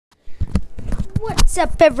What's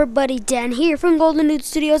up, everybody? Dan here from Golden Nude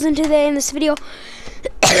Studios, and today in this video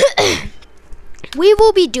we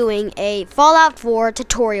will be doing a Fallout 4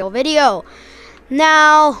 tutorial video.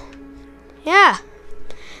 Now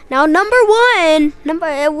number one,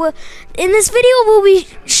 in this video we'll be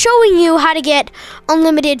showing you how to get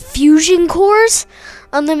unlimited fusion cores,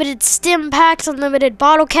 unlimited stim packs, unlimited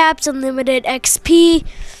bottle caps, unlimited XP.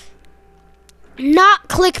 Not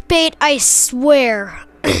clickbait, I swear.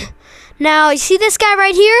 Now, you see this guy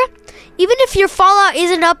right here? Even if your Fallout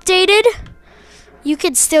isn't updated, you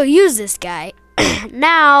can still use this guy.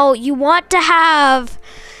 Now, you want to have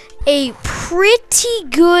a pretty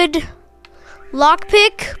good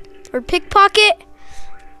lockpick or pickpocket.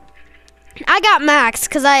 I got max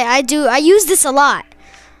because I use this a lot.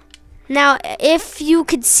 Now, if you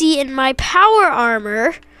could see in my power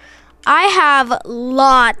armor, I have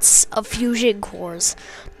lots of fusion cores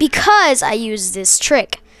because I use this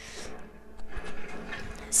trick.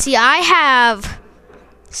 See, I have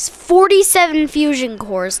 47 fusion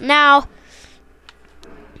cores. Now,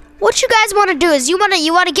 what you guys want to do is you want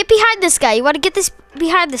to get behind this guy. You want to get this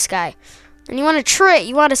behind this guy, and you want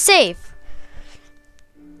to save.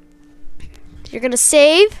 You're gonna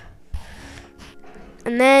save,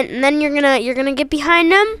 and then you're gonna get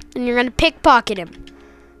behind him, and you're gonna pickpocket him.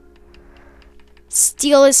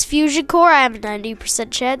 Steal his fusion core. I have a 90%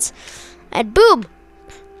 chance, and boom.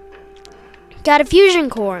 Got a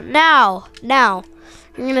fusion core. Now, you're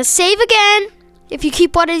gonna save again. If you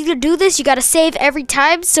keep wanting to do this, you gotta save every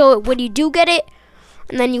time, so when you do get it,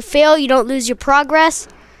 and then you fail, you don't lose your progress.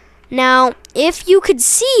 Now, if you could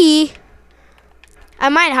see, I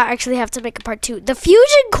might actually have to make a part 2. The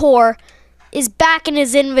fusion core is back in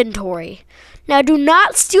his inventory. Now, do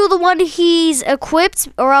not steal the one he's equipped,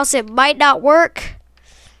 or else it might not work.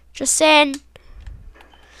 Just saying.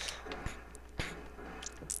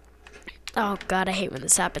 Oh God, I hate when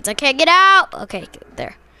this happens. I can't get out. Okay,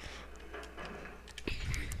 there.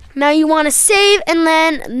 Now you want to save, and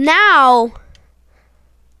then now.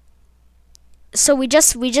 So we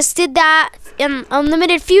just did that. In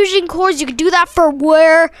unlimited fusion cores, you can do that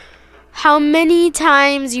for how many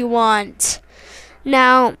times you want.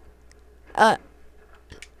 Now,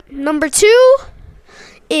 number 2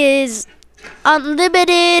 is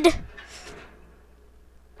unlimited.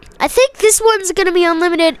 I think this one's going to be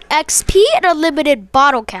unlimited XP and unlimited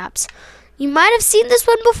bottle caps. You might have seen this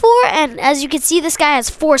one before, and as you can see, this guy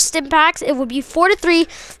has 4 stim packs. It would be 4 to 3.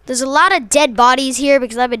 There's a lot of dead bodies here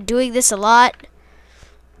because I've been doing this a lot.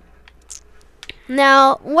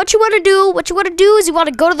 Now, what you want to do is you want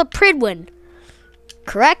to go to the Pridwin.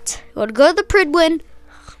 Correct? You want to go to the Pridwin.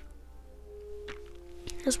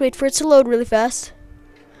 Let's wait for it to load really fast.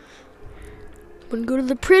 When you go to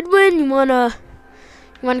the Pridwin, you want to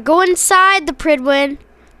go inside the Pridwin.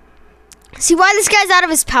 See, why this guy's out of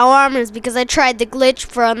his power armor is because I tried the glitch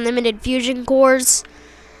for unlimited fusion cores.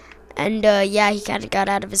 And, yeah, he kind of got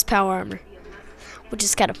out of his power armor. Which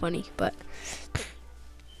is kind of funny, but.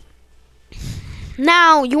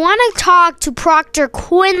 Now, you want to talk to Proctor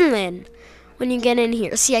Quinlan when you get in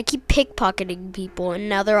here. See, I keep pickpocketing people, and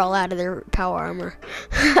now they're all out of their power armor.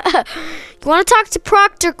 You want to talk to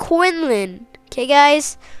Proctor Quinlan. Okay,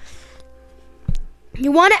 guys?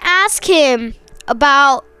 You want to ask him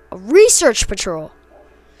about a research patrol.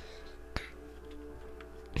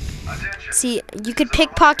 See, you could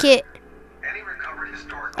pickpocket.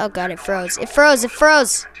 Oh God, it froze. It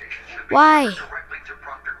froze. Why?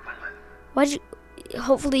 Why'd you?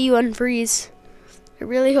 Hopefully you unfreeze. I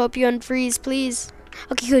really hope you unfreeze, please.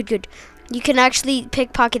 Okay, good. You can actually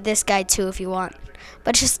pickpocket this guy too if you want.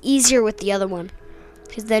 But it's just easier with the other one.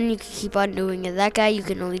 Because then you can keep on doing it. That guy, you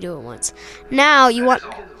can only do it once. Now, you want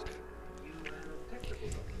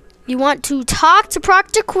to talk to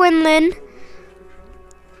Proctor Quinlan.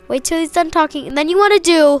 Wait till he's done talking. And then you want to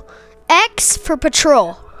do X for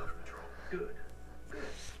patrol.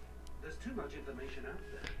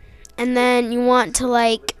 And then you want to,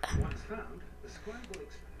 like...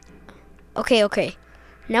 Okay.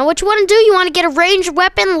 Now what you want to do, you want to get a ranged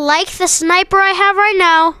weapon like the sniper I have right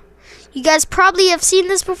now. You guys probably have seen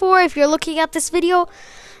this before if you're looking at this video.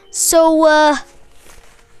 So,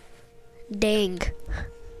 dang.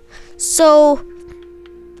 So,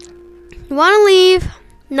 you want to leave.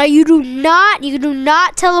 Now you do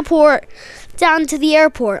not teleport down to the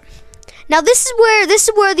airport. Now this is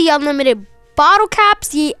where the unlimited bottle caps,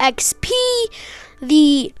 the XP,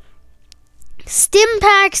 the stim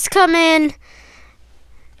packs come in.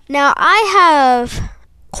 Now I have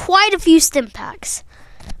quite a few stim packs.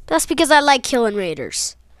 That's because I like killing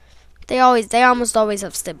raiders. They almost always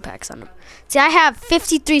have stimpaks on them. See, I have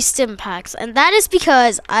 53 stimpaks, and that is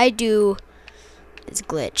because I do is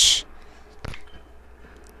glitch.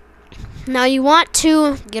 Now you want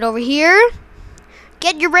to get over here.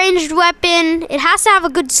 Get your ranged weapon. It has to have a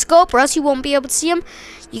good scope or else you won't be able to see him.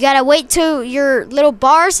 You gotta wait till your little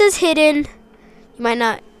bar says hidden. You might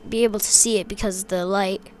not be able to see it because of the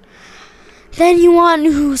light. Then you want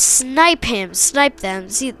to snipe him. Snipe them.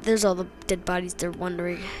 See, there's all the dead bodies. They're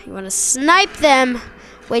wondering. You want to snipe them.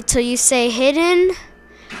 Wait till you say hidden.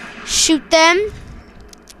 Shoot them.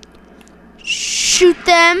 Shoot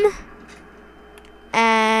them.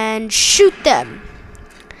 And shoot them.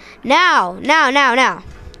 Now.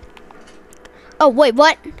 Oh, wait,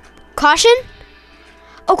 what? Caution?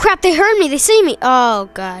 Oh, crap, they heard me. They see me. Oh,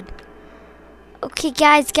 God. Okay,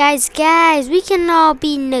 guys. We can all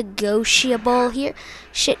be negotiable here.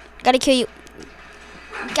 Shit, gotta kill you.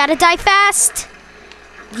 Gotta die fast.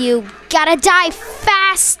 You gotta die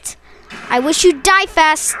fast. I wish you'd die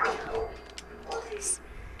fast.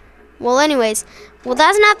 Well, anyways. Well,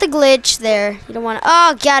 that's not the glitch there. You don't want to...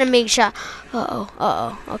 Oh, gotta make shot.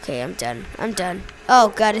 Uh-oh. Okay, I'm done. Oh,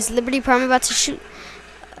 God, is Liberty Prime about to shoot?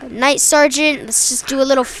 Night Sergeant, let's just do a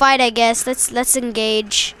little fight, I guess. Let's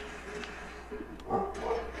engage.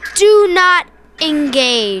 Do not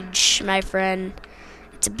engage, my friend.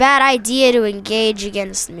 It's a bad idea to engage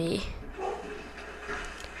against me.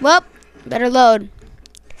 Well, better load.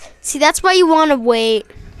 See, that's why you want to wait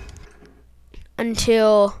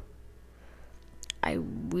until... I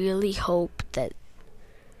really hope that...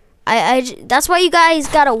 that's why you guys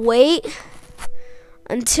gotta wait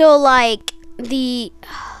until, like, until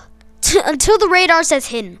the radar says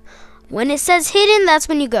hidden. When it says hidden, that's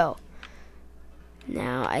when you go.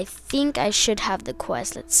 Now, I think I should have the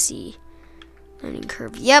quest. Let's see. Learning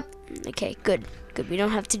curve. Yep. Okay, good. We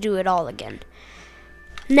don't have to do it all again.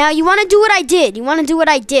 Now, you want to do what I did.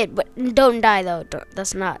 But don't die, though.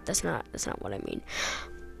 That's not what I mean.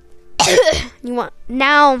 You want...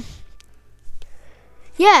 Now...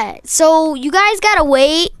 Yeah, so you guys gotta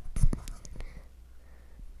wait.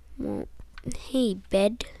 Well, hey,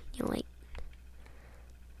 bed. You know, like...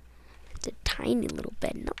 It's a tiny little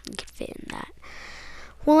bed. Nothing can fit in that.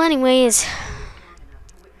 Well, anyways...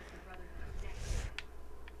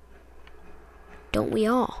 Don't we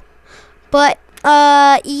all? But,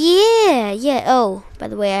 yeah. Oh, by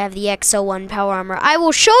the way, I have the XO1 power armor. I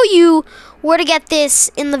will show you where to get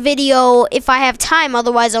this in the video if I have time.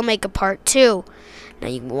 Otherwise, I'll make a part 2. Now,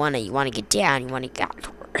 you wanna get down. You wanna get...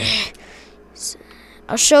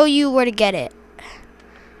 I'll show you where to get it.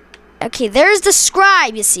 Okay, there's the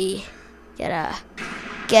scribe, you see. Get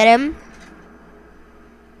him.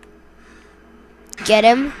 Get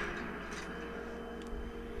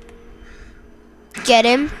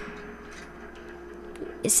him.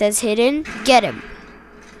 It says hidden. Get him.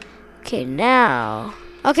 Okay, now.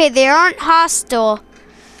 Okay, they aren't hostile.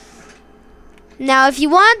 Now, if you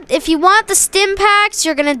want the stimpaks,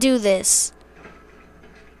 you're gonna do this.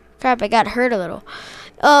 Crap, I got hurt a little.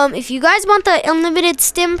 If you guys want the unlimited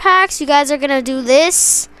stimpaks, you guys are gonna do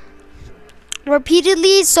this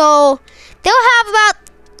repeatedly. So they'll have about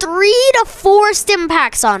 3 to 4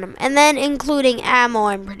 stimpaks on them, and then including ammo,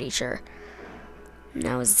 I'm pretty sure.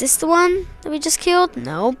 Now, is this the one that we just killed?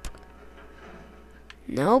 Nope.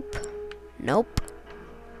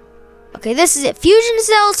 Okay, this is it. Fusion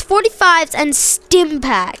cells, 45s, and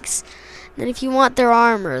stimpaks. And if you want their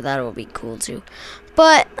armor, that will be cool too.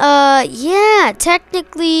 But, yeah,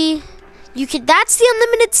 technically, you could. That's the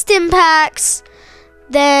unlimited stimpaks.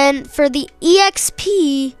 Then for the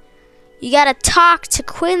EXP, you gotta talk to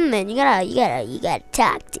Quinlan. You gotta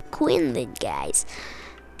talk to Quinlan, guys.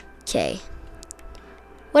 Okay.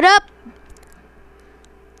 What up?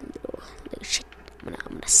 Little shit. I'm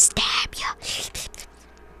gonna stab you.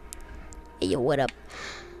 Hey, yo, what up?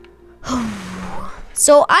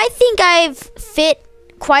 So I think I've fit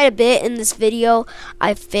quite a bit in this video.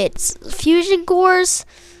 I've fit fusion cores,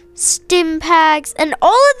 stimpaks, and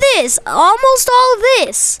all of this, almost all of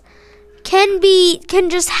this, can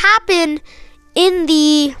just happen in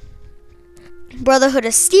the Brotherhood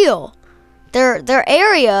of Steel. Their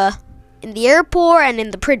area in the airport and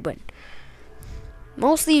in the Pridwin.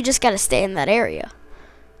 Mostly you just gotta stay in that area.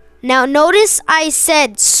 Now notice I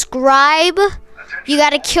said scribe. You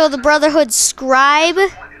gotta kill the Brotherhood scribe,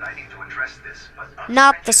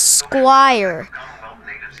 not the squire.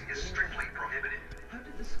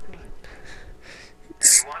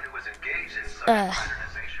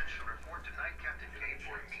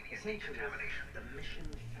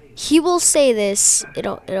 He will say this.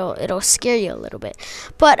 It'll scare you a little bit,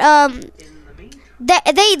 but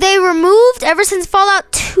they removed ever since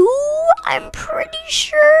Fallout 2. I'm pretty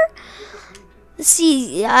sure. Let's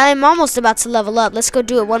see. I'm almost about to level up. Let's go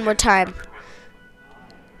do it one more time.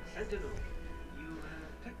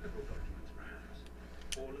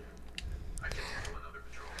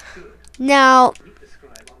 Now,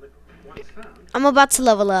 I'm about to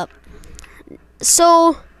level up.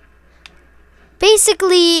 So,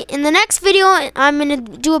 basically, in the next video, I'm going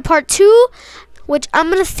to do a part 2, which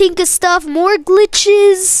I'm going to think of stuff, more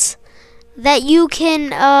glitches that you can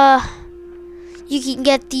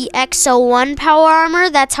get the XO1 power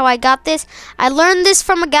armor. That's how I got this. I learned this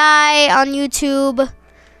from a guy on YouTube,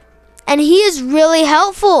 and he is really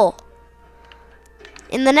helpful.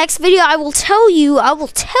 In the next video, I will tell you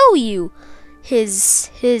his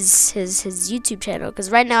YouTube channel,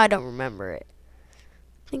 because right now I don't remember it.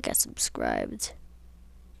 I think I subscribed.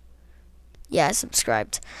 Yeah, I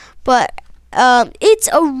subscribed. But it's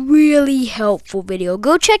a really helpful video.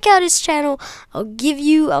 Go check out his channel. I'll give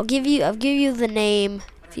you the name in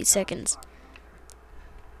a few seconds.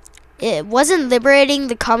 It wasn't liberating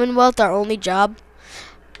the Commonwealth our only job.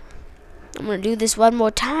 I'm gonna do this one more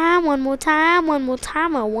time.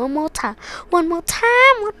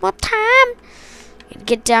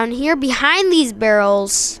 Get down here behind these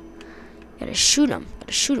barrels. Gotta shoot them.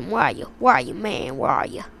 Where are you, man? Where are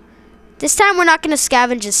you? This time we're not gonna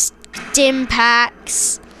scavenge his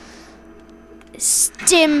stimpaks. His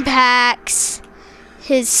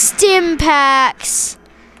stimpaks.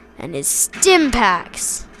 And his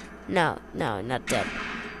stimpaks. No, not dead.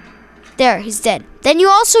 There, he's dead. Then you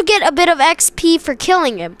also get a bit of XP for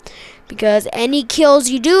killing him, because any kills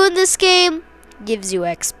you do in this game gives you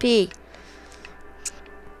XP.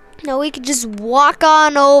 Now we can just waltz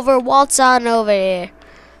on over here.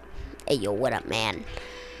 Hey, yo, what up, man?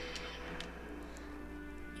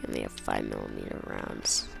 Give me a 5mm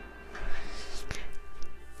rounds.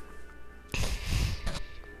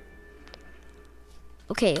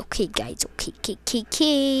 Okay, guys.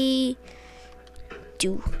 Okay.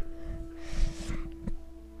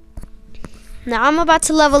 Now I'm about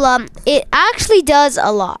to level up. It actually does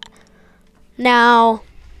a lot. Now,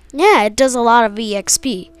 yeah, it does a lot of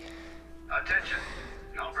EXP. Attention,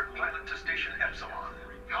 Halbert pilot to station Epsilon.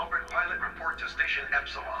 Halbert pilot report to station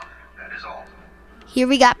Epsilon. That is all. Here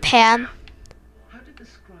we got Pan. How did the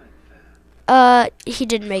scribe fare? He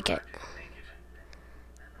didn't make it.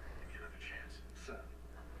 So,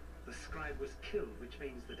 the scribe was killed, which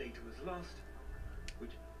means the data was lost.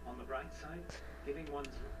 Which, on the bright side, giving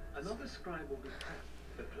another scribe will be prepped.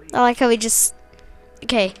 But please. I like how we just.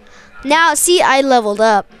 Okay. Now, see, I leveled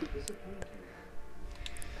up.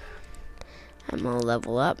 I'm gonna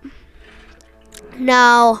level up.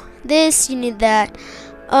 Now, this, you need that.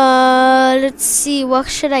 Let's see, what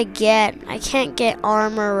should I get? I can't get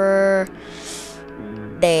armorer.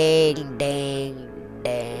 Dang.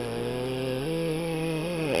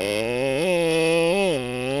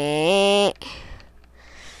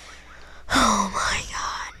 Oh my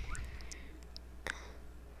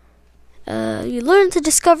god. You learn to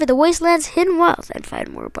discover the wasteland's hidden wealth and find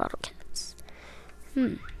more bottle caps.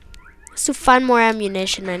 To find more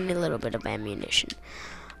ammunition, I need a little bit of ammunition.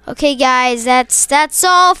 Okay, guys, that's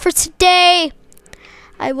all for today.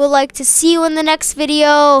 I would like to see you in the next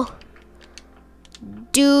video.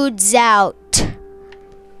 Dudes out.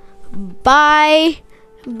 Bye.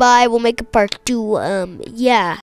 We'll make a part 2. Yeah.